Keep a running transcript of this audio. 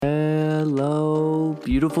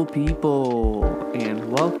beautiful people,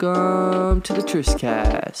 and welcome to the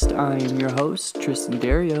Tristcast. I am your host, Tristan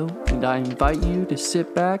Dario, and I invite you to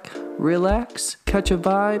sit back, relax, catch a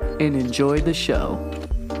vibe, and enjoy the show.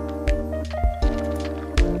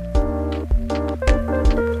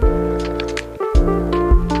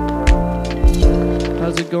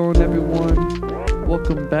 How's it going, everyone?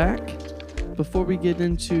 Welcome back. Before we get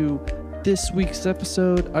into this week's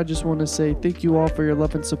episode, I just want to say thank you all for your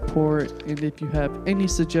love and support, and if you have any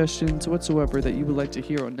suggestions whatsoever that you would like to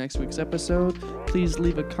hear on next week's episode, please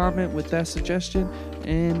leave a comment with that suggestion,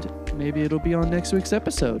 and maybe it'll be on next week's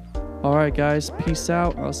episode. Alright guys, peace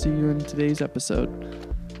out. I'll see you in today's episode.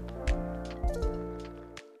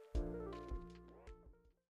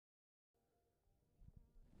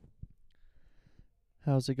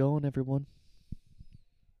 How's it going, everyone?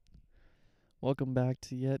 Welcome back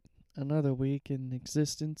to yet another week in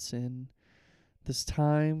existence, and this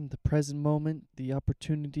time, the present moment, the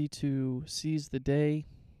opportunity to seize the day.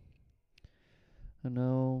 I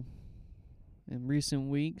know in recent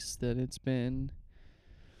weeks that it's been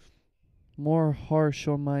more harsh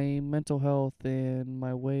on my mental health and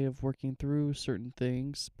my way of working through certain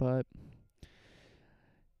things, but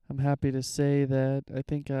I'm happy to say that I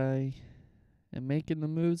think I am making the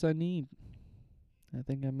moves I need. I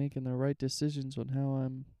think I'm making the right decisions on how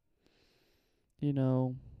I'm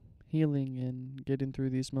healing and getting through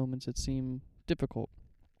these moments that seem difficult.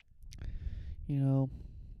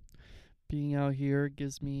 Being out here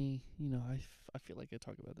gives me, I feel like I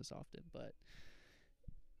talk about this often, but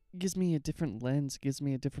it gives me a different lens, gives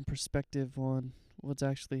me a different perspective on what's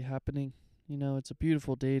actually happening. It's a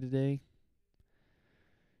beautiful day today.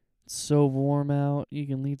 It's so warm out. You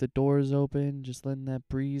can leave the doors open, just letting that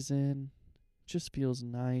breeze in. It just feels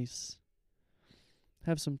nice.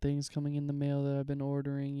 Have some things coming in the mail that I've been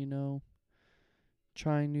ordering,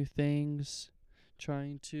 trying new things,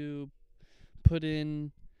 trying to put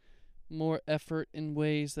in more effort in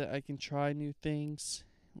ways that I can try new things,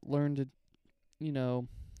 learn to,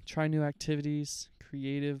 try new activities,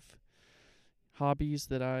 creative hobbies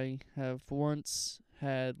that I have once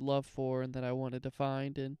had love for and that I wanted to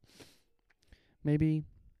find, and maybe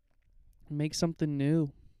make something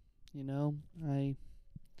new.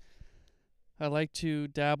 I like to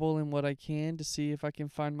dabble in what I can to see if I can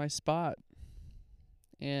find my spot.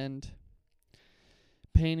 And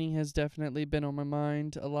painting has definitely been on my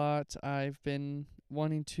mind a lot. I've been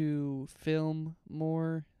wanting to film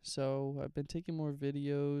more, so I've been taking more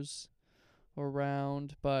videos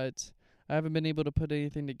around, but I haven't been able to put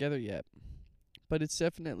anything together yet. But it's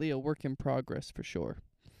definitely a work in progress for sure.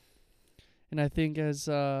 And I think as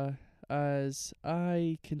I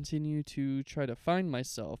continue to try to find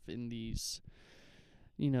myself in these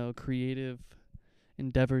creative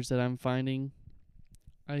endeavors that I'm finding,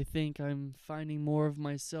 I think I'm finding more of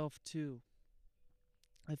myself too.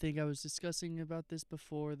 I think I was discussing about this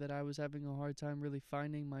before, that I was having a hard time really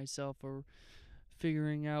finding myself or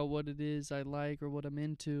figuring out what it is I like or what I'm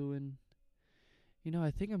into, and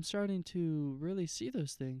I think I'm starting to really see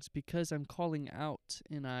those things because I'm calling out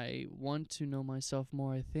and I want to know myself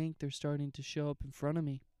more. I think they're starting to show up in front of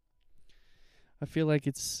me. I feel like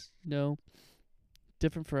it's,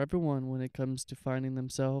 different for everyone when it comes to finding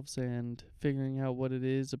themselves and figuring out what it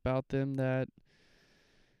is about them that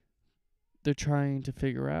they're trying to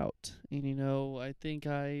figure out. And, I think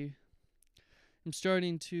I am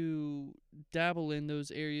starting to dabble in those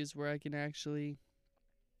areas where I can actually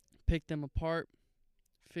pick them apart,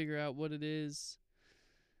 figure out what it is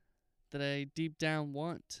that I deep down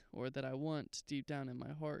want, or that I want deep down in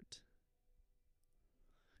my heart.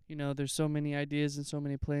 There's so many ideas and so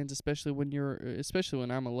many plans, especially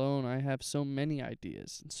when I'm alone. I have so many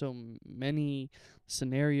ideas and so many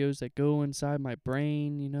scenarios that go inside my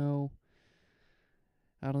brain.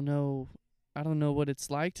 I don't know what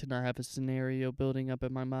it's like to not have a scenario building up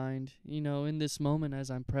in my mind. In this moment,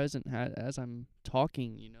 as I'm present, as I'm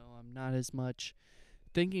talking, I'm not as much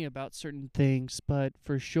thinking about certain things, but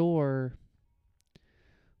for sure,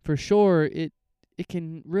 it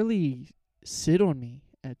can really sit on me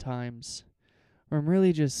at times, where I'm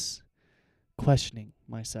really just questioning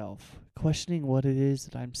myself, questioning what it is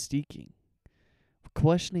that I'm seeking,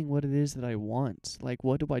 questioning what it is that I want. Like,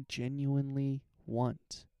 what do I genuinely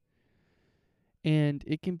want? And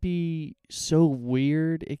it can be so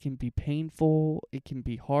weird, it can be painful, it can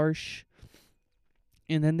be harsh.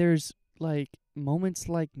 And then there's moments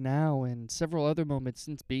like now and several other moments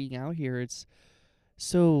since being out here, it's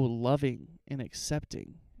so loving and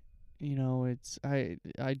accepting. I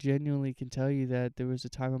genuinely can tell you that there was a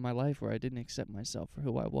time in my life where I didn't accept myself for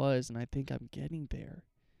who I was, and I think I'm getting there.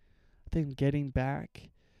 I think I'm getting back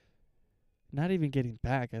not even getting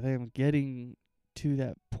back. I think I'm getting to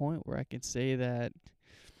that point where I can say that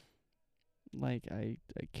like I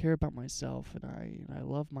care about myself and I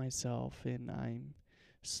love myself and I'm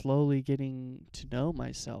slowly getting to know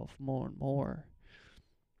myself more and more.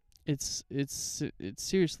 It's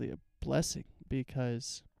seriously a blessing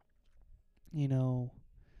because you know,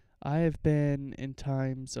 I have been in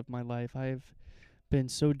times of my life I've been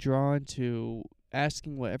so drawn to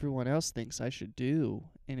asking what everyone else thinks I should do.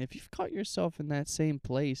 And if you've caught yourself in that same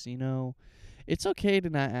place, it's okay to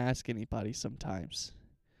not ask anybody sometimes.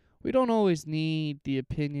 We don't always need the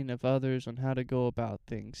opinion of others on how to go about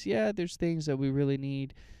things. Yeah, there's things that we really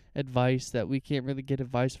need advice that we can't really get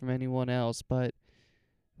advice from anyone else, but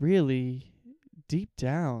really, deep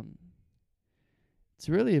down, it's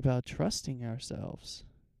really about trusting ourselves.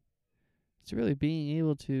 It's really being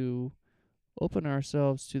able to open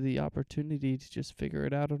ourselves to the opportunity to just figure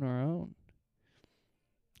it out on our own.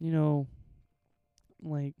 You know,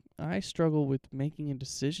 like I struggle with making a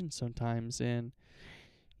decision sometimes and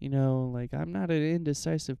like I'm not an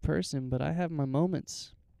indecisive person, but I have my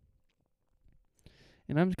moments.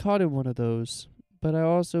 And I'm caught in one of those. But I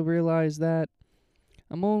also realize that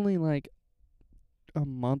I'm only like a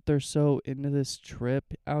month or so into this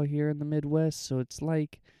trip out here in the Midwest, so it's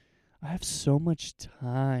like I have so much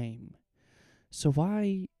time. So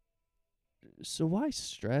why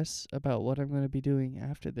stress about what I'm going to be doing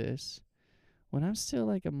after this when I'm still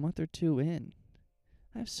like a month or two in?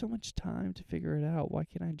 I have so much time to figure it out. Why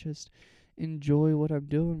can't I just enjoy what I'm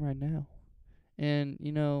doing right now? And,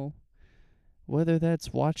 whether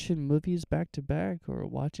that's watching movies back to back or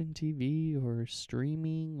watching TV or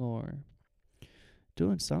streaming or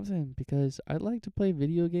doing something, because I like to play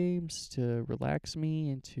video games to relax me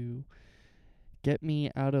and to get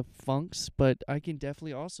me out of funks, but I can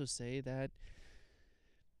definitely also say that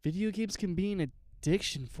video games can be an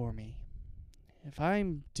addiction for me. If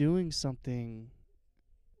I'm doing something,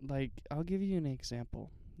 like, I'll give you an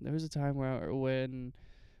example. There was a time when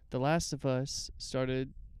The Last of Us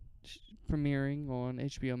started premiering on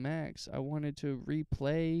HBO Max, I wanted to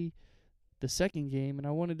replay the second game and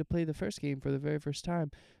I wanted to play the first game for the very first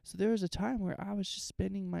time. So there was a time where I was just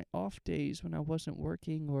spending my off days when I wasn't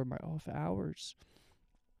working or my off hours.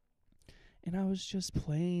 And I was just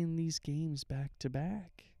playing these games back to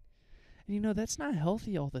back. And that's not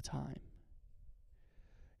healthy all the time.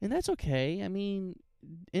 And that's okay. I mean,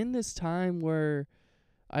 in this time where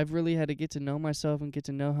I've really had to get to know myself and get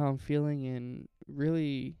to know how I'm feeling and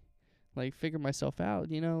really like figure myself out,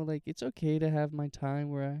 like it's okay to have my time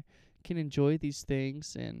where I can enjoy these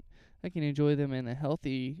things and I can enjoy them in a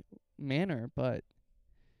healthy manner, but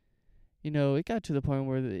it got to the point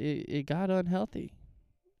where it got unhealthy.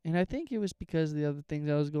 And I think it was because of the other things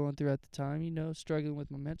I was going through at the time, struggling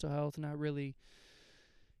with my mental health, not really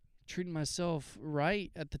treating myself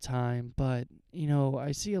right at the time. But,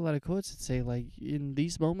 I see a lot of quotes that say, like, in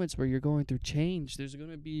these moments where you're going through change, there's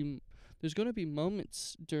going to be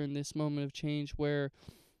moments during this moment of change where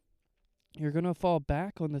you're going to fall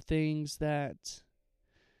back on the things that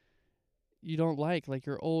you don't like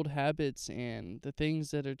your old habits and the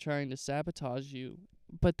things that are trying to sabotage you.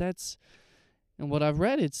 But and what I've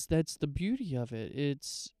read, that's the beauty of it.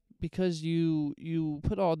 It's because you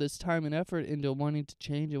put all this time and effort into wanting to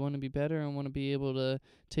change and want to be better and want to be able to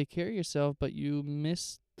take care of yourself, but you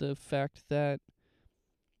miss the fact that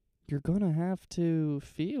you're going to have to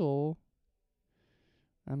feel,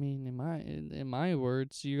 I mean, in my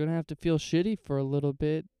words, you're going to have to feel shitty for a little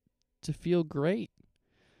bit to feel great.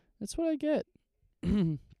 That's what I get.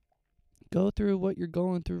 Go through what you're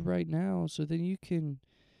going through right now so you can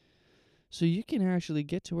actually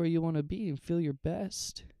get to where you want to be and feel your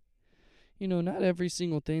best. Not every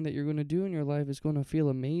single thing that you're going to do in your life is going to feel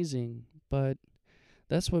amazing, but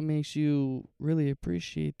that's what makes you really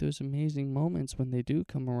appreciate those amazing moments when they do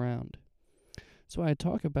come around. That's why I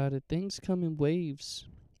talk about it. Things come in waves.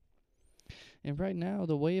 And right now,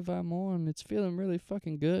 the wave I'm on, it's feeling really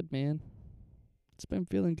fucking good, man. It's been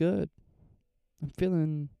feeling good. I'm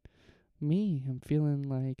feeling me. I'm feeling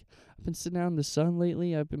like I've been sitting out in the sun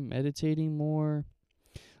lately. I've been meditating more.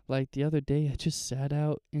 Like the other day, I just sat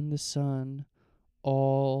out in the sun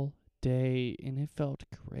all day and it felt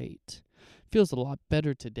great. Feels a lot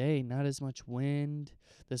better today. Not as much wind.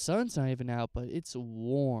 The sun's not even out, but it's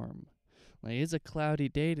warm. Like it's a cloudy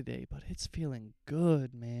day today, but it's feeling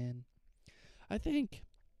good, man. I think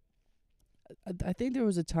there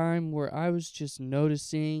was a time where I was just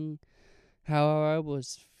noticing how I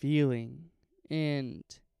was feeling, and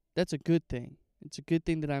that's a good thing. It's a good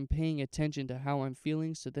thing that I'm paying attention to how I'm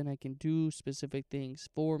feeling so then I can do specific things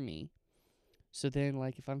for me. So then,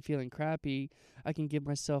 like, if I'm feeling crappy, I can give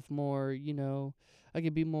myself more, I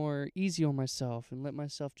can be more easy on myself and let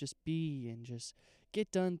myself just be and just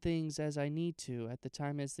get done things as I need to at the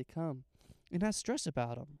time as they come and not stress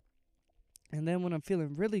about them. And then when I'm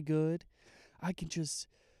feeling really good, I can just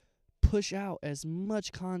push out as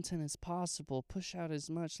much content as possible, push out as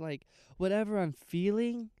much, like, whatever I'm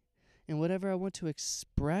feeling and whatever I want to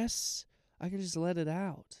express, I can just let it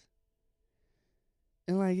out.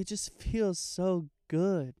 And, like, it just feels so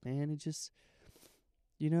good, man. It just,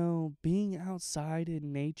 being outside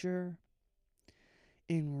in nature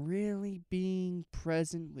and really being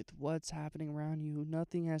present with what's happening around you.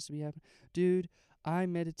 Nothing has to be happening. Dude, I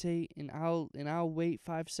meditate and I'll wait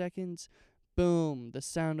 5 seconds. Boom, the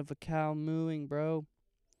sound of a cow mooing, bro.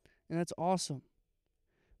 And that's awesome.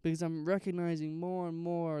 Because I'm recognizing more and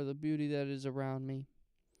more the beauty that is around me.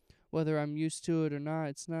 Whether I'm used to it or not,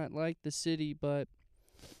 it's not like the city, but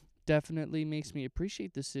definitely makes me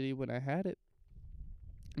appreciate the city when I had it.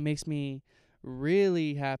 It makes me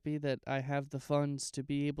really happy that I have the funds to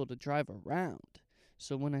be able to drive around.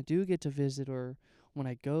 So when I do get to visit or when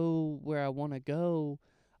I go where I want to go,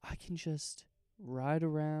 I can just ride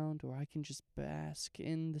around or I can just bask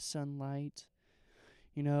in the sunlight.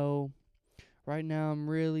 Right now I'm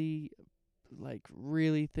really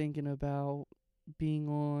thinking about being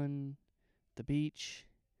on the beach,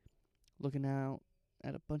 looking out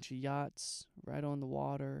at a bunch of yachts right on the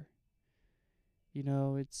water.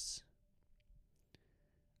 It's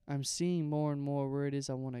I'm seeing more and more where it is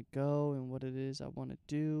I want to go and what it is I want to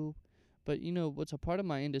do. But what's a part of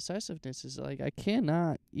my indecisiveness is, like, I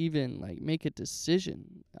cannot even, like, make a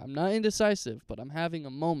decision. I'm not indecisive, but I'm having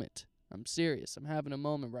a moment. I'm serious. I'm having a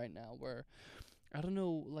moment right now where I don't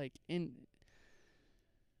know, like,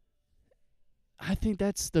 I think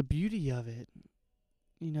that's the beauty of it.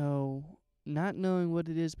 Not knowing what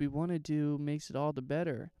it is we want to do makes it all the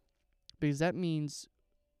better, because that means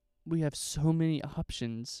we have so many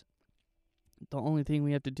options. The only thing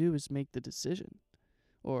we have to do is make the decision.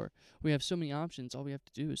 Or we have so many options, all we have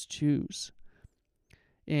to do is choose.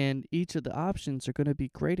 And each of the options are going to be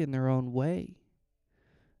great in their own way.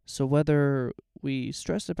 So whether we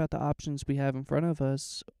stress about the options we have in front of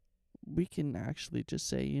us, we can actually just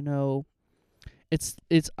say,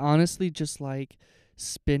 it's honestly just like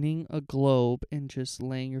spinning a globe and just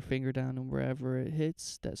laying your finger down, and wherever it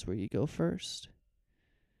hits, that's where you go first.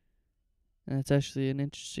 And it's actually an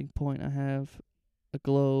interesting point. I have a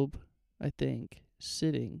globe, I think,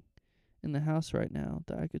 sitting in the house right now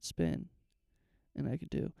that I could spin and I could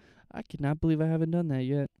do. I cannot believe I haven't done that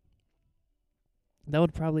yet. That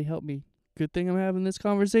would probably help me. Good thing I'm having this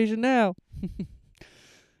conversation now.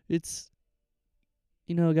 It's,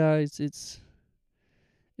 guys, it's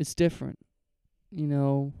different,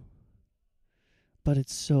 but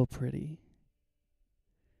it's so pretty.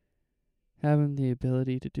 Having the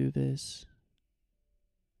ability to do this,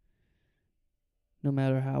 no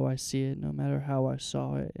matter how I see it, no matter how I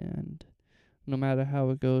saw it, and no matter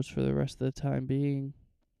how it goes for the rest of the time being,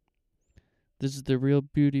 this is the real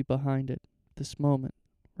beauty behind it. This moment,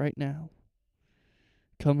 right now.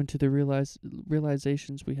 Coming to the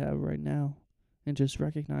realizations we have right now, and just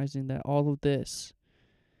recognizing that all of this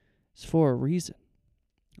is for a reason.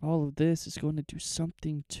 All of this is going to do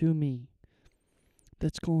something to me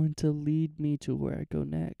that's going to lead me to where I go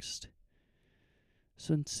next.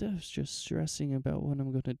 So instead of just stressing about what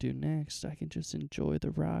I'm going to do next, I can just enjoy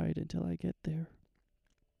the ride until I get there.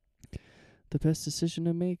 The best decision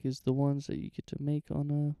to make is the ones that you get to make on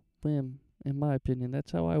a whim, in my opinion.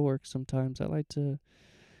 That's how I work sometimes. I like the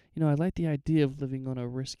idea of living on a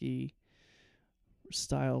risky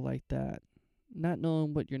style like that. Not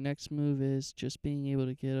knowing what your next move is, just being able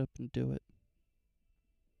to get up and do it.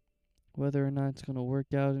 Whether or not it's going to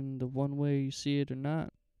work out in the one way you see it or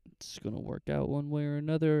not, it's going to work out one way or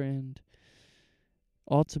another, and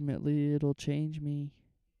ultimately it'll change me.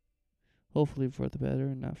 Hopefully for the better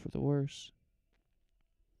and not for the worse.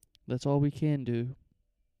 That's all we can do.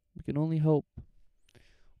 We can only hope.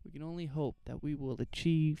 We can only hope that we will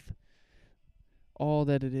achieve all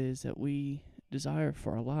that it is that we desire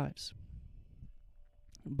for our lives.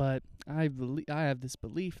 But I have this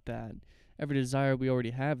belief that every desire we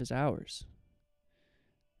already have is ours.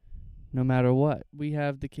 No matter what, we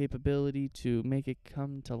have the capability to make it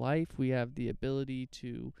come to life. We have the ability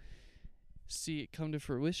to see it come to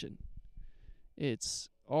fruition. It's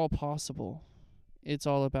all possible. It's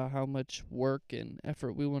all about how much work and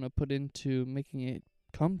effort we want to put into making it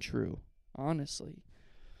come true, honestly.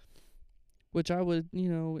 Which I would,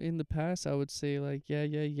 in the past, I would say, like,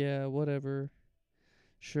 yeah, whatever.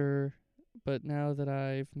 Sure, But now that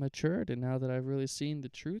I've matured and now that I've really seen the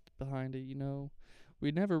truth behind it,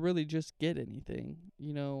 we never really just get anything,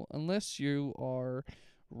 unless you are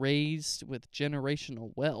raised with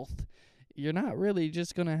generational wealth. You're not really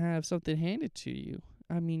just going to have something handed to you.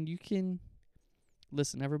 I mean, you can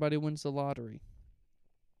listen, everybody wins the lottery.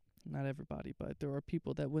 Not everybody, but there are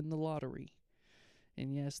people that win the lottery.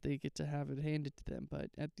 And yes, they get to have it handed to them,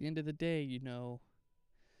 but at the end of the day,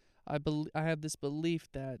 I have this belief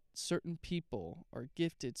that certain people are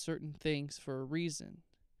gifted certain things for a reason,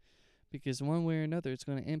 because one way or another it's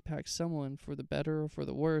going to impact someone for the better or for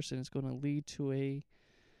the worse, and it's going to lead to a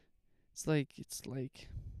it's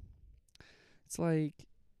like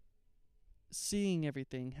seeing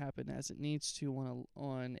everything happen as it needs to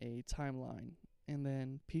on a timeline, and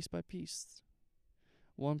then piece by piece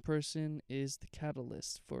one person is the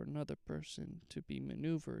catalyst for another person to be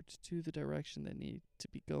maneuvered to the direction they need to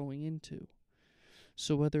be going into.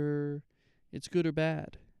 So whether it's good or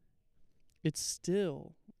bad, it's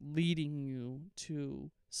still leading you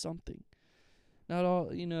to something. Not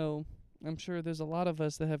all, I'm sure there's a lot of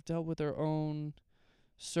us that have dealt with our own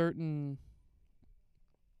certain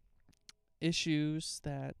issues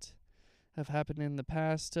that have happened in the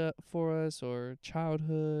past for us, or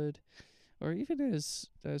childhood, or even as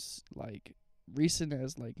like recent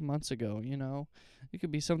as like months ago. It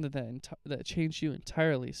could be something that changed you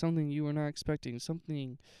entirely, something you were not expecting,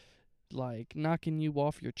 something like knocking you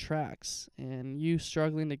off your tracks and you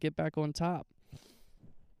struggling to get back on top.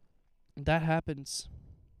 That happens.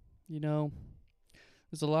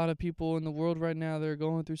 There's a lot of people in the world right now that are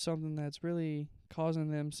going through something that's really causing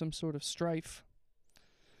them some sort of strife.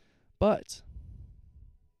 But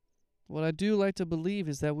what I do like to believe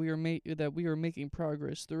is that we are making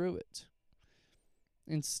progress through it,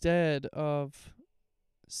 instead of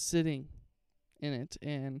sitting in it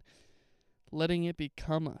and letting it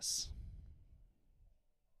become us.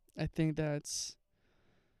 I think it's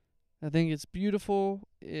beautiful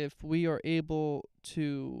if we are able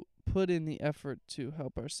to put in the effort to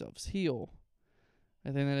help ourselves heal. I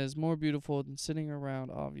think that is more beautiful than sitting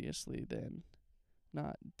around, obviously, than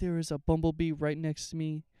not. There is a bumblebee right next to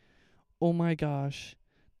me. Oh my gosh,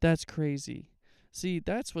 that's crazy. See,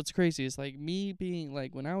 that's what's crazy. Is like me being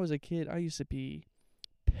like, when I was a kid, I used to be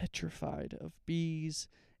petrified of bees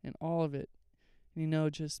and all of it.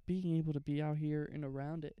 Just being able to be out here and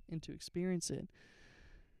around it and to experience it.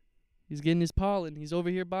 He's getting his pollen. He's over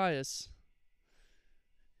here by us.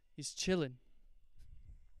 He's chilling.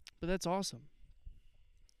 But that's awesome.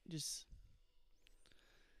 I'm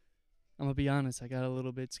going to be honest, I got a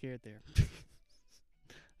little bit scared there. I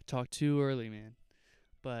talked too early, man.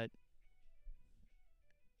 But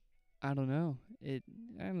I don't know.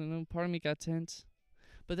 Part of me got tense.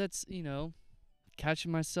 But that's,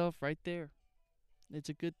 catching myself right there. It's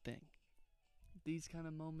a good thing. These kind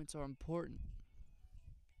of moments are important.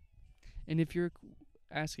 And if you're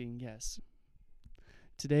asking, yes,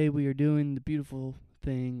 today we are doing the beautiful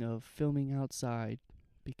thing of filming outside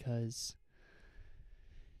because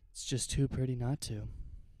it's just too pretty not to.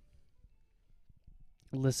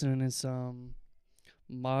 Listening to some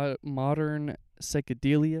modern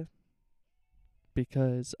psychedelia,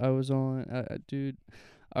 because I was on,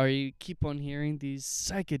 I keep on hearing these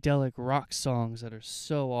psychedelic rock songs that are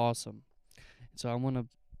so awesome. So I want to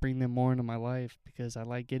bring them more into my life because I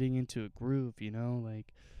like getting into a groove,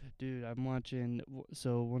 like, dude, I'm watching,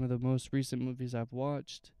 so one of the most recent movies I've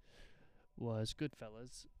watched was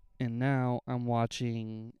Goodfellas, and now I'm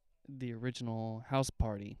watching the original House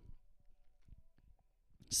Party.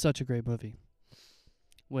 Such a great movie.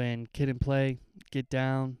 When Kid and Play get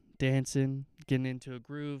down, dancing, getting into a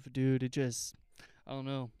groove, dude, it just, I don't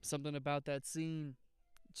know, something about that scene,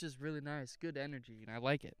 it's just really nice, good energy, and I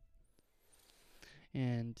like it.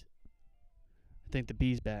 And I think the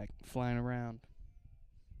bee's back, flying around.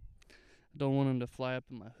 I don't want him to fly up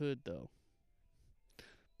in my hood, though.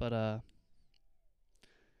 But,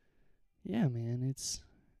 yeah, man, it's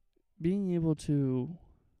being able to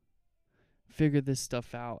figure this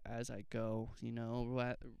stuff out as I go,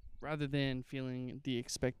 rather than feeling the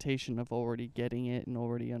expectation of already getting it and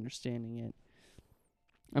already understanding it.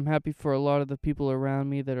 I'm happy for a lot of the people around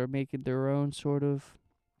me that are making their own sort of,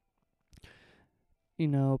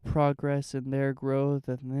 progress in their growth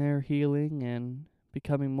and their healing and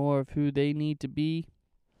becoming more of who they need to be,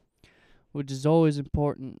 which is always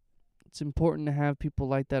important. It's important to have people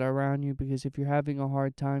like that around you, because if you're having a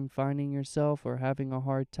hard time finding yourself or having a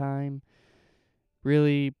hard time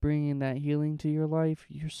really bringing that healing to your life,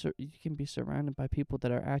 you can be surrounded by people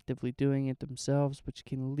that are actively doing it themselves, which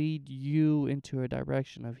can lead you into a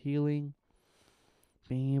direction of healing,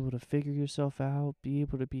 being able to figure yourself out, be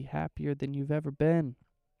able to be happier than you've ever been.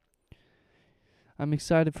 I'm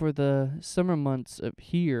excited for the summer months up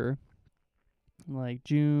here, like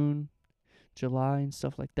June, July, and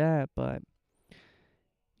stuff like that. But,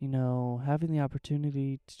 having the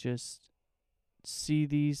opportunity to just see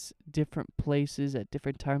these different places at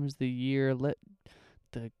different times of the year, let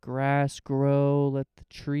the grass grow, let the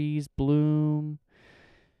trees bloom,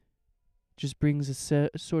 just brings a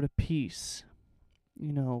sort of peace.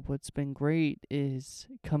 What's been great is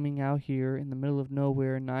coming out here in the middle of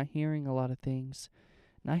nowhere, not hearing a lot of things,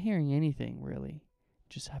 not hearing anything really,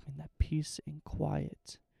 just having that peace and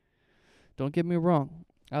quiet. Don't get me wrong,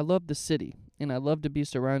 I love the city, and I love to be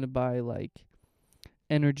surrounded by, like,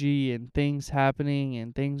 energy and things happening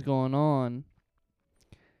and things going on.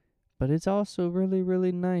 But it's also really,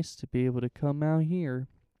 really nice to be able to come out here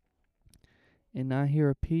and not hear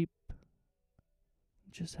a peep,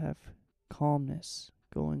 just have calmness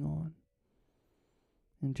going on,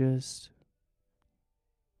 and just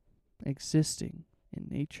existing in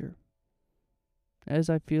nature as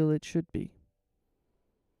I feel it should be.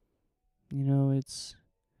 It's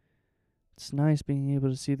nice being able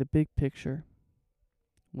to see the big picture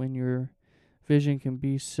when your vision can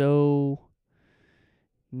be so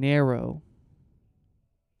narrow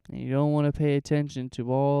and you don't want to pay attention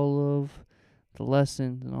to all of the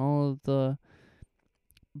lessons and all of the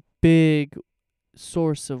big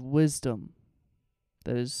source of wisdom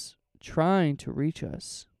that is trying to reach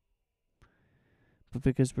us. But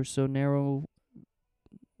because we're so narrow,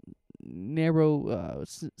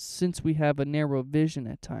 since we have a narrow vision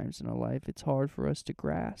at times in our life, it's hard for us to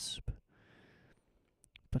grasp.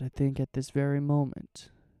 But I think at this very moment,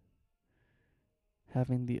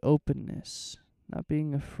 having the openness, not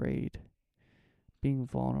being afraid, being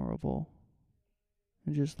vulnerable,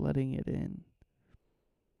 and just letting it in.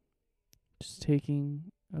 Just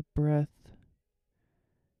taking a breath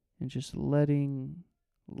and just letting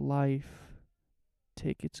life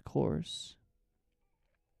take its course.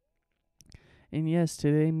 And yes,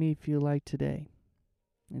 today may feel like today,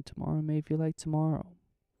 and tomorrow may feel like tomorrow.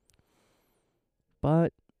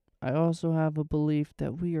 But I also have a belief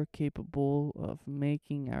that we are capable of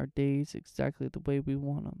making our days exactly the way we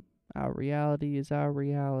want them. Our reality is our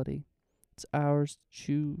reality. It's ours to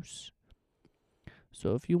choose.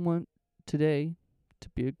 So if you want today to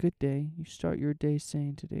be a good day, you start your day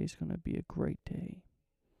saying today's going to be a great day.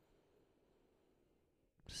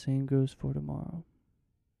 Same goes for tomorrow.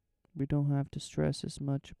 We don't have to stress as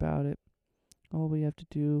much about it. All we have to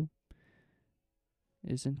do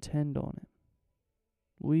is intend on it.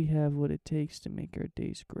 We have what it takes to make our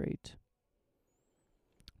days great.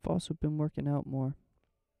 I've also been working out more.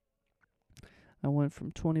 I went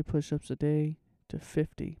from 20 push-ups a day to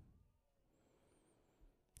 50.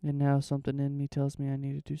 And now something in me tells me I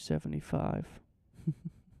need to do 75.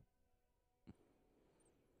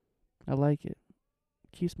 I like it.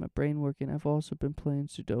 Keeps my brain working. I've also been playing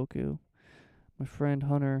Sudoku. My friend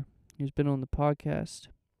Hunter, he's been on the podcast.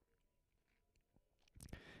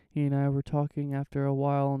 He and I were talking after a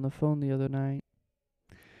while on the phone the other night.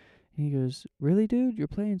 And he goes, "Really, dude? You're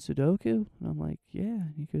playing Sudoku?" And I'm like, "Yeah."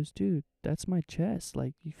 And he goes, "Dude, that's my chess.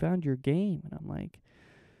 Like, you found your game." And I'm like,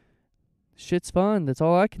 "Shit's fun. That's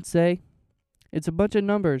all I can say. It's a bunch of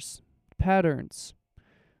numbers, patterns,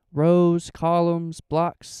 rows, columns,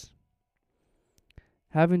 blocks.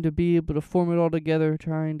 Having to be able to form it all together,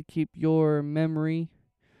 trying to keep your memory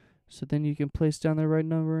so then you can place down the right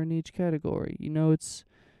number in each category. It's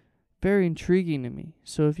very intriguing to me.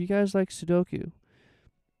 So if you guys like Sudoku,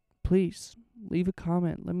 please leave a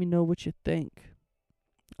comment. Let me know what you think.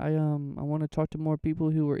 I want to talk to more people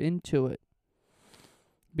who are into it,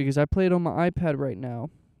 because I play it on my iPad right now,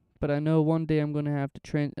 but I know one day I'm gonna have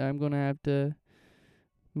to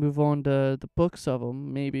move on to the books of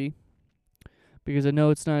them, maybe, because I know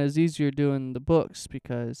it's not as easier doing the books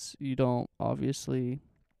because you don't obviously.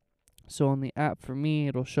 So on the app for me,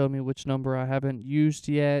 it'll show me which number I haven't used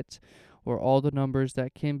yet, or all the numbers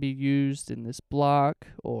that can be used in this block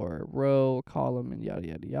or row or column, and yada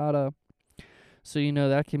yada yada. So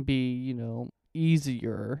that can be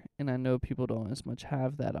easier, and I know people don't as much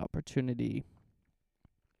have that opportunity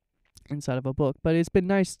inside of a book, but it's been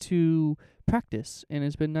nice to practice, and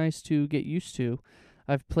it's been nice to get used to.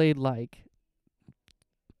 I've played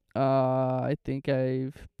I think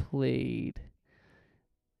I've played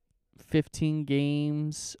 15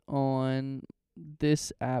 games on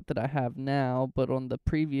this app that I have now, but on the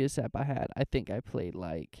previous app I think I played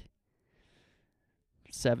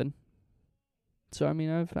 7. So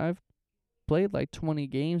I've played 20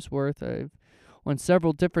 games worth. I've on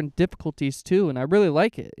several different difficulties too, and I really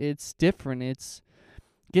like it. It's different. It's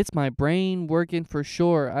gets my brain working for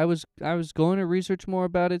sure. I was going to research more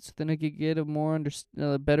about it so then I could get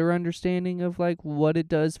a better understanding of like what it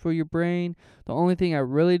does for your brain. The only thing I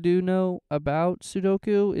really do know about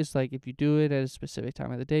Sudoku is like if you do it at a specific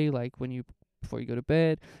time of the day, like when you before you go to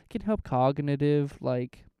bed, it can help cognitive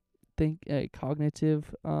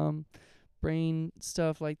brain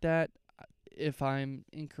stuff like that. If I'm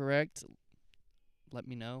incorrect, let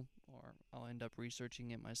me know, or I'll end up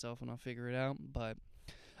researching it myself and I'll figure it out. But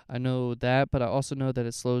I know that, but I also know that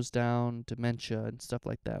it slows down dementia and stuff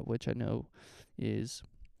like that, which I know is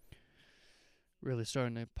really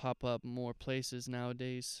starting to pop up more places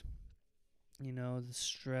nowadays. You know, the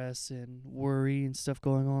stress and worry and stuff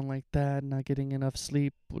going on like that, not getting enough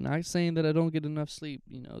sleep. Well, not saying that I don't get enough sleep,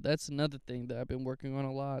 that's another thing that I've been working on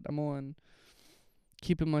a lot. I'm on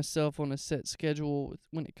keeping myself on a set schedule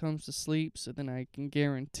when it comes to sleep so then I can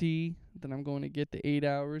guarantee that I'm going to get the 8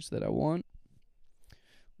 hours that I want,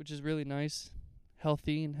 which is really nice,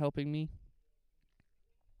 healthy, and helping me.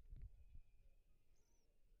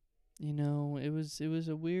 It was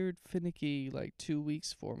a weird, finicky like 2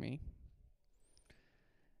 weeks for me.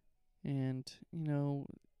 And,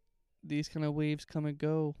 these kind of waves come and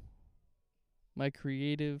go. My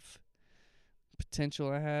creative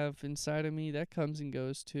potential I have inside of me, that comes and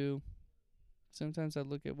goes too. Sometimes I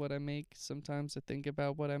look at what I make, sometimes I think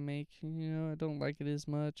about what I make, I don't like it as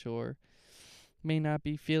much or may not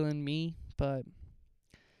be feeling me, but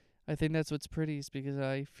I think that's what's pretty is because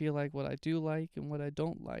I feel like what I do like and what I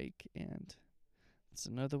don't like, and it's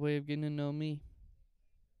another way of getting to know me.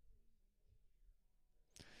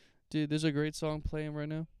 Dude, there's a great song playing right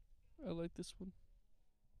now. I like this one.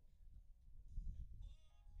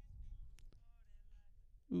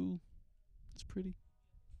 Ooh, it's pretty.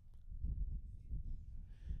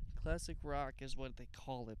 Classic rock is what they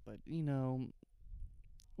call it, but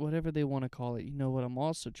whatever they want to call it, what I'm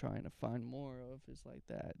also trying to find more of is like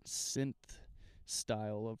that synth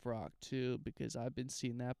style of rock too, because I've been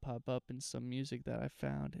seeing that pop up in some music that I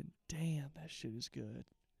found, and damn, that shit is good.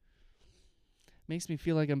 Makes me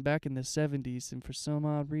feel like I'm back in the 70s, and for some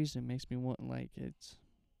odd reason, makes me want like it's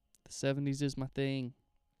the 70s is my thing.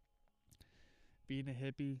 Being a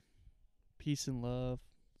hippie, peace and love,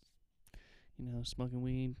 smoking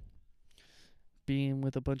weed, being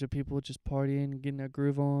with a bunch of people, just partying and getting that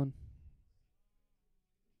groove on.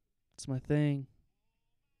 It's my thing.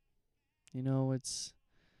 It's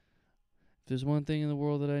if there's one thing in the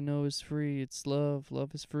world that I know is free, it's love.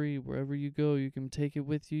 Love is free. Wherever you go, you can take it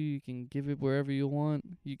with you. You can give it wherever you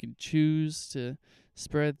want. You can choose to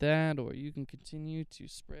spread that, or you can continue to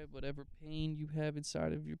spread whatever pain you have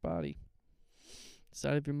inside of your body,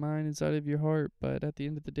 inside of your mind, inside of your heart. But at the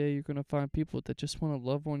end of the day, you're going to find people that just want to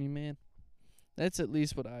love on you, man. That's at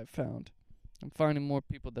least what I've found. I'm finding more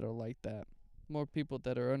people that are like that. More people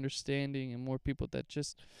that are understanding, and more people that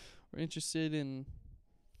just are interested in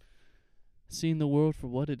seeing the world for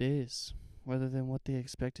what it is, rather than what they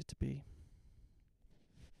expect it to be.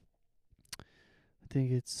 I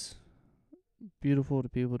think it's beautiful to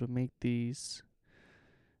be able to make these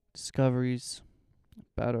discoveries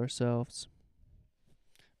about ourselves,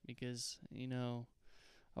 because, I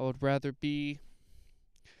would rather be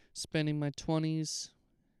spending my 20s,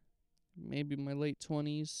 maybe my late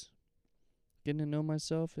 20s, getting to know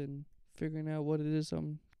myself and figuring out what it is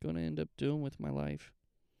I'm going to end up doing with my life.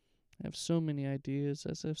 I have so many ideas,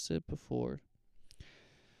 as I've said before.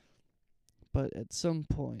 But at some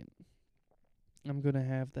point, I'm going to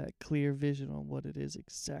have that clear vision on what it is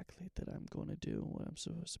exactly that I'm going to do and what I'm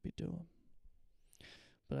supposed to be doing.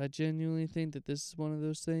 But I genuinely think that this is one of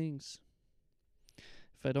those things.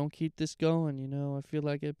 If I don't keep this going, I feel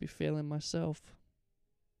like I'd be failing myself.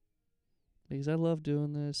 Because I love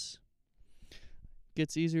doing this. It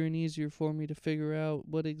gets easier and easier for me to figure out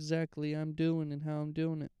what exactly I'm doing and how I'm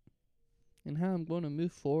doing it, and how I'm going to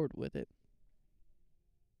move forward with it.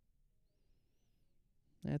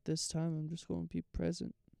 At this time, I'm just going to be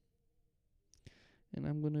present. And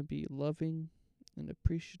I'm going to be loving and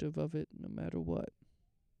appreciative of it no matter what.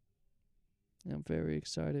 And I'm very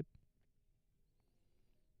excited.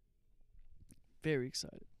 Very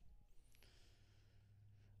excited.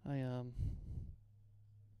 I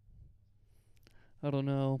don't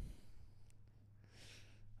know.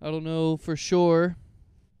 I don't know for sure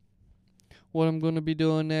what I'm going to be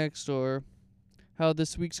doing next or how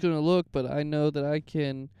this week's going to look, but I know that I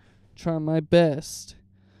can try my best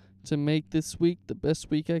to make this week the best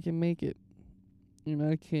week I can make it. And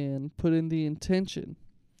I can put in the intention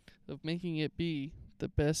of making it be the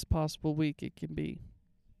best possible week it can be.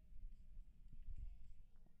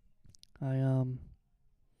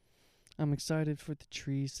 I'm excited for the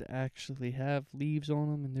trees to actually have leaves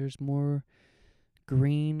on them, and there's more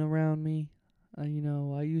green around me.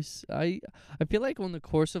 I feel like on the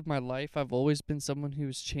course of my life, I've always been someone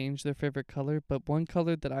who's changed their favorite color, but one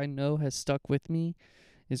color that I know has stuck with me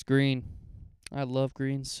is green. I love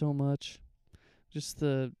green so much. Just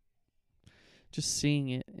the just seeing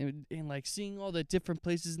it, and like seeing all the different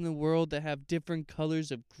places in the world that have different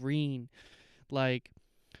colors of green, like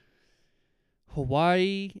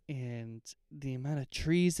Hawaii, and the amount of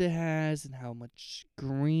trees it has and how much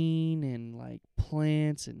green and like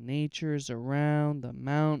plants and nature is around the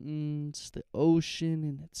mountains, the ocean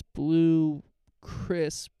and its blue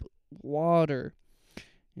crisp water.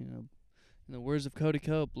 You know, in the words of Cody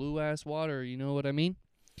Co, blue ass water, you know what I mean?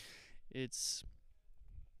 It's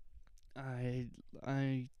I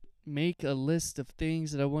make a list of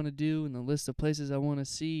things that I want to do and a list of places I want to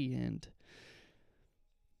see, and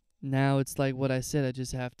now it's like what I said, I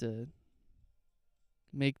just have to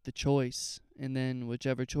make the choice, and then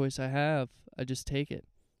whichever choice I have, I just take it.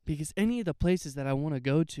 Because any of the places that I want to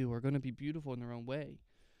go to are going to be beautiful in their own way.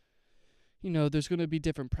 There's going to be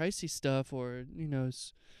different pricey stuff, or,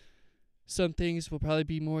 some things will probably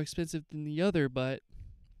be more expensive than the other, but,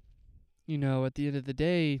 at the end of the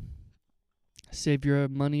day, save your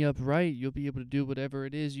money up right, you'll be able to do whatever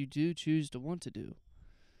it is you do choose to want to do.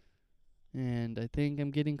 And I think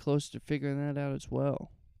I'm getting close to figuring that out as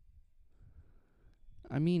well.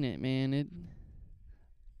 I mean it, man.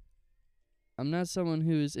 I'm not someone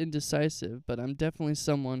who is indecisive, but I'm definitely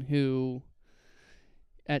someone who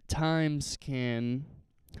at times can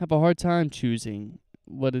have a hard time choosing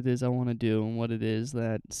what it is I want to do and what it is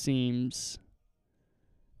that seems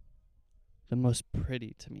the most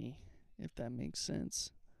pretty to me, if that makes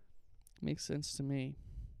sense. It makes sense to me.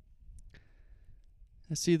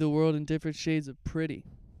 I see the world in different shades of pretty.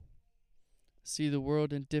 I see the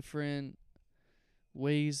world in different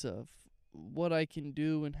ways of what I can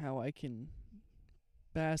do and how I can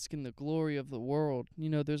bask in the glory of the world.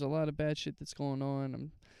 There's a lot of bad shit that's going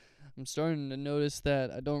on. I'm starting to notice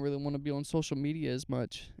that I don't really want to be on social media as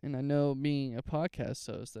much. And I know being a podcast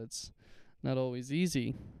host, that's not always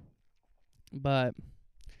easy. But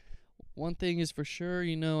one thing is for sure,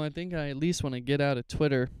 I think I at least want to get out of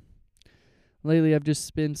Twitter. Lately, I've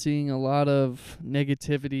just been seeing a lot of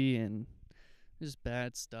negativity and just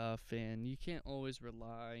bad stuff, and you can't always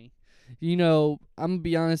rely. I'm going to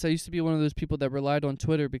be honest, I used to be one of those people that relied on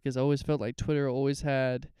Twitter because I always felt like Twitter always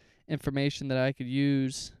had information that I could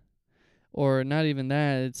use. Or not even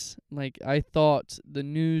that, it's like I thought the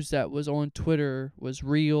news that was on Twitter was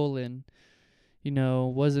real and,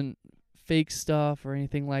 wasn't fake stuff or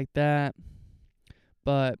anything like that.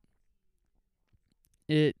 But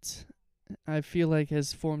I feel like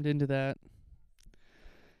has formed into that.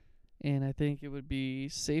 And I think it would be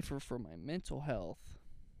safer for my mental health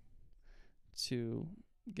to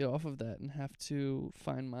get off of that and have to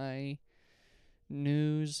find my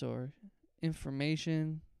news or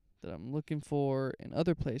information that I'm looking for in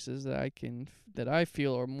other places that I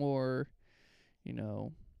feel are more,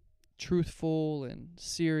 truthful and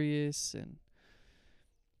serious, and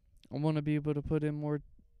I want to be able to put in more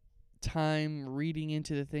time reading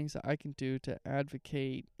into the things that I can do to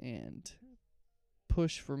advocate and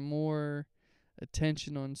push for more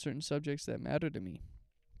attention on certain subjects that matter to me.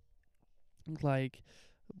 Like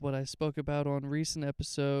what I spoke about on recent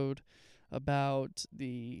episode about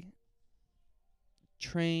the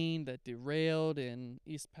train that derailed in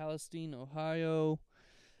East Palestine, Ohio.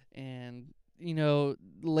 And,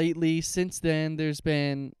 lately, since then, there's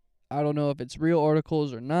been, I don't know if it's real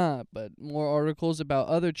articles or not, but more articles about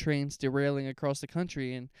other trains derailing across the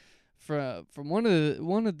country. And from one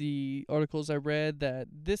of the articles I read that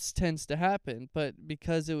this tends to happen, but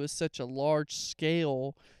because it was such a large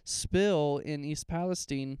scale spill in East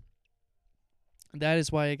Palestine, that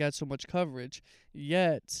is why it got so much coverage.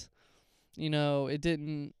 Yet, it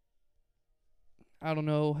didn't, I don't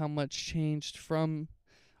know how much changed from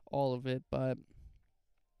all of it, but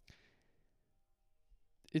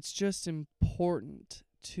it's just important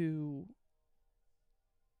to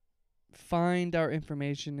find our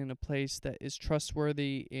information in a place that is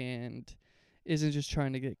trustworthy and isn't just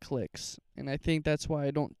trying to get clicks. And I think that's why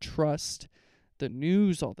I don't trust the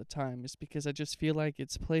news all the time, is because I just feel like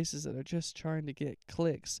it's places that are just trying to get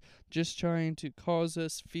clicks, just trying to cause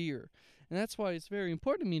us fear. And that's why it's very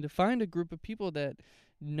important to me to find a group of people that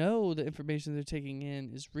know the information they're taking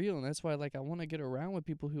in is real. And that's why I want to get around with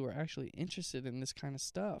people who are actually interested in this kind of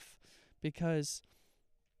stuff, because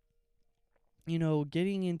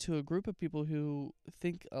getting into a group of people who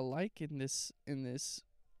think alike in this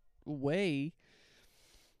way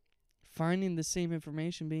finding the same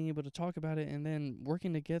information, being able to talk about it, and then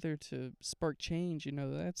working together to spark change,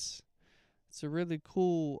 that's it's a really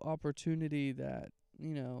cool opportunity that,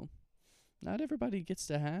 not everybody gets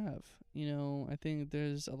to have. I think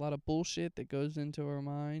there's a lot of bullshit that goes into our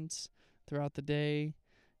minds throughout the day,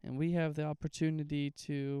 and we have the opportunity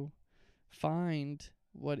to find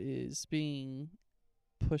what is being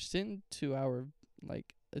pushed into our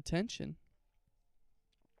attention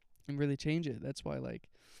and really change it. That's why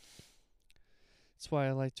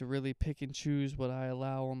I like to really pick and choose what I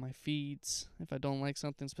allow on my feeds. If I don't like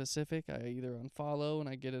something specific, I either unfollow and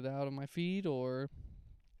I get it out of my feed, or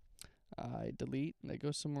I delete and I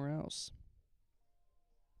go somewhere else.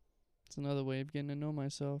 It's another way of getting to know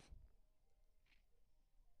myself.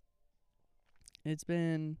 It's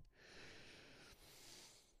been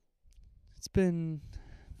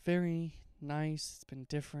very nice. It's been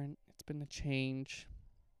different. It's been a change.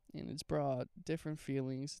 And it's brought different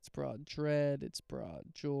feelings. It's brought dread. It's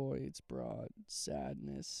brought joy. It's brought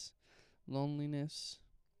sadness, loneliness.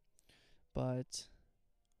 But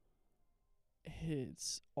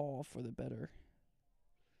it's all for the better.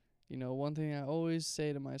 One thing I always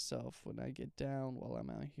say to myself when I get down while I'm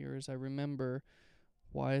out here is I remember,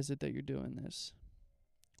 why is it that you're doing this?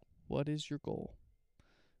 What is your goal?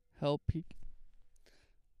 Help people.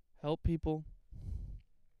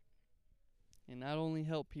 And not only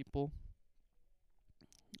help people,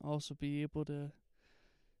 also be able to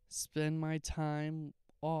spend my time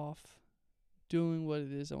off doing what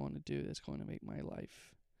it is I want to do that's going to make my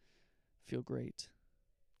life feel great.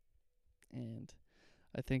 And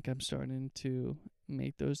I think I'm starting to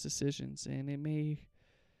make those decisions, and it may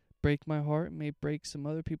break my heart, it may break some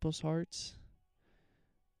other people's hearts,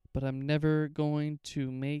 but I'm never going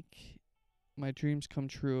to make my dreams come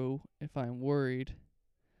true if I'm worried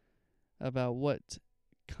about what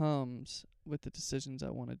comes with the decisions I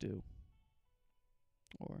want to do,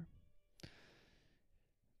 or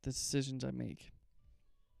the decisions I make.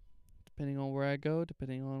 Depending on where I go,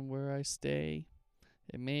 depending on where I stay,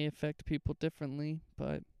 it may affect people differently,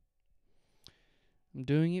 but I'm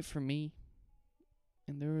doing it for me.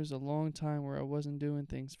 And there was a long time where I wasn't doing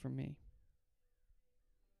things for me.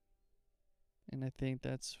 And I think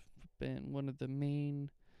that's been one of the main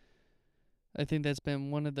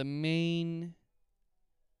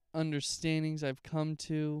understandings I've come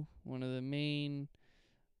to, one of the main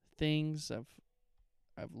things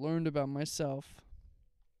I've learned about myself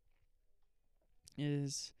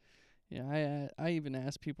is, I even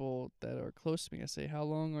ask people that are close to me, I say, how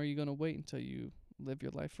long are you going to wait until you live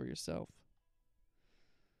your life for yourself?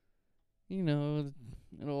 It'll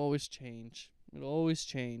always change.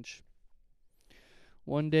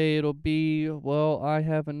 One day it'll be, well, I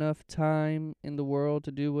have enough time in the world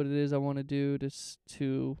to do what it is I want to do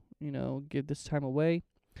to give this time away.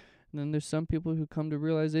 And then there's some people who come to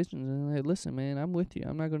realizations and they're like, listen, man, I'm with you.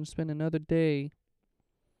 I'm not going to spend another day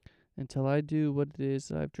until I do what it is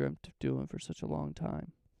that I've dreamt of doing for such a long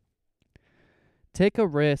time. Take a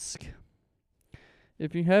risk.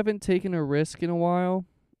 If you haven't taken a risk in a while,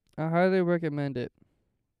 I highly recommend it.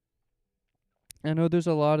 I know there's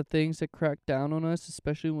a lot of things that crack down on us,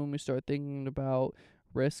 especially when we start thinking about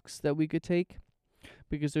risks that we could take,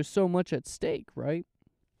 because there's so much at stake, right?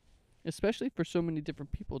 Especially for so many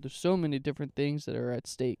different people. There's so many different things that are at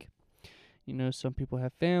stake. Some people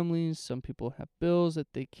have families, some people have bills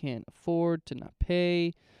that they can't afford to not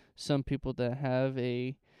pay, some people that have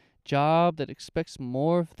a job that expects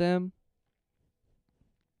more of them.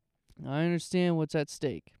 I understand what's at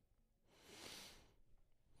stake.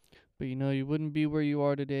 But you wouldn't be where you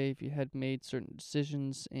are today if you had made certain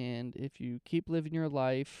decisions, and if you keep living your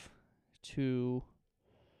life to,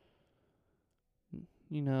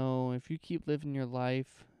 if you keep living your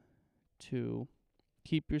life to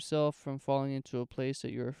keep yourself from falling into a place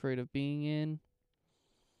that you're afraid of being in,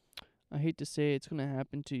 I hate to say it's going to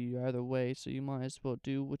happen to you either way, so you might as well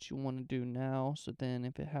do what you want to do now, so then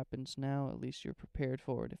if it happens now, at least you're prepared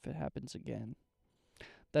for it if it happens again.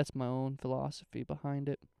 That's my own philosophy behind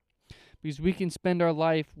it. Because we can spend our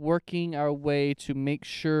life working our way to make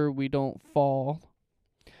sure we don't fall,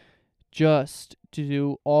 just to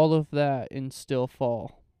do all of that and still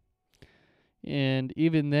fall. And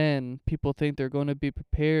even then, people think they're going to be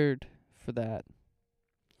prepared for that.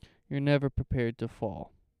 You're never prepared to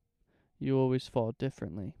fall. You always fall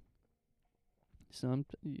differently.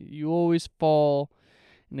 You always fall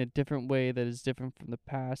in a different way that is different from the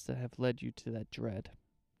past that have led you to that dread.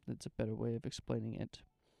 That's a better way of explaining it.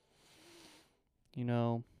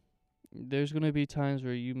 There's going to be times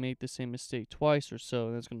where you make the same mistake twice or so,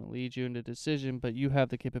 and that's going to lead you into a decision, but you have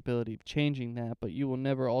the capability of changing that, but you will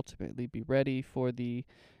never ultimately be ready for the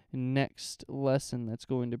next lesson that's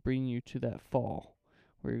going to bring you to that fall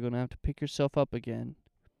where you're going to have to pick yourself up again.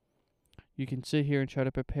 You can sit here and try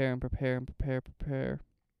to prepare and prepare and prepare.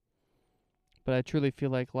 But I truly feel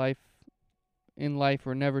like in life,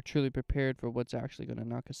 we're never truly prepared for what's actually going to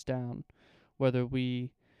knock us down. Whether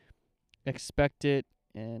we expect it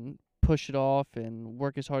and push it off and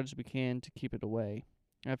work as hard as we can to keep it away,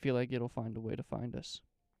 I feel like it'll find a way to find us.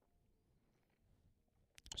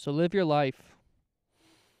 So live your life.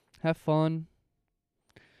 Have fun.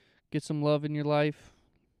 Get some love in your life.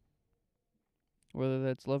 Whether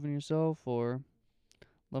that's loving yourself or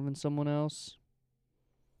loving someone else.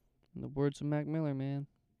 In the words of Mac Miller, man.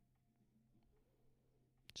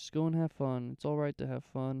 Just go and have fun. It's alright to have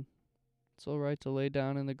fun. It's alright to lay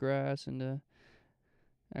down in the grass and to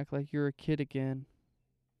act like you're a kid again.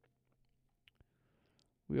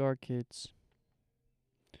 We are kids.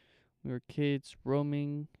 We are kids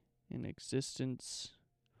roaming in existence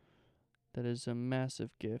that is a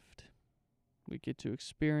massive gift. We get to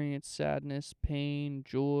experience sadness, pain,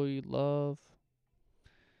 joy, love.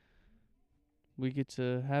 We get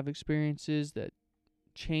to have experiences that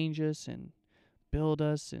change us and build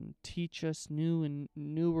us and teach us new and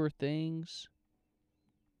newer things.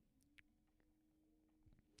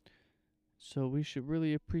 So we should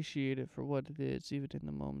really appreciate it for what it is, even in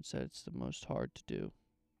the moments that it's the most hard to do.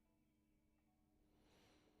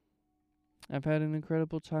 I've had an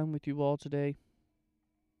incredible time with you all today.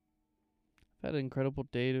 I've had an incredible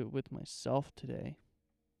day with myself today.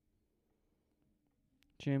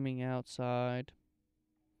 Gymming outside,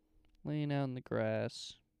 laying out in the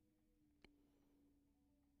grass.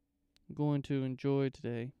 I'm going to enjoy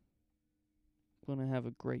today. I'm going to have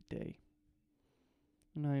a great day.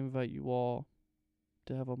 And I invite you all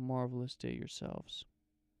to have a marvelous day yourselves.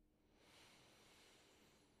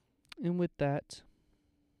 And with that,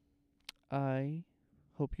 I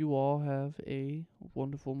hope you all have a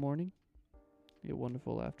wonderful morning, a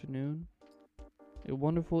wonderful afternoon, a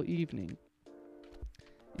wonderful evening,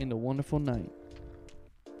 and a wonderful night.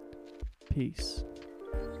 Peace.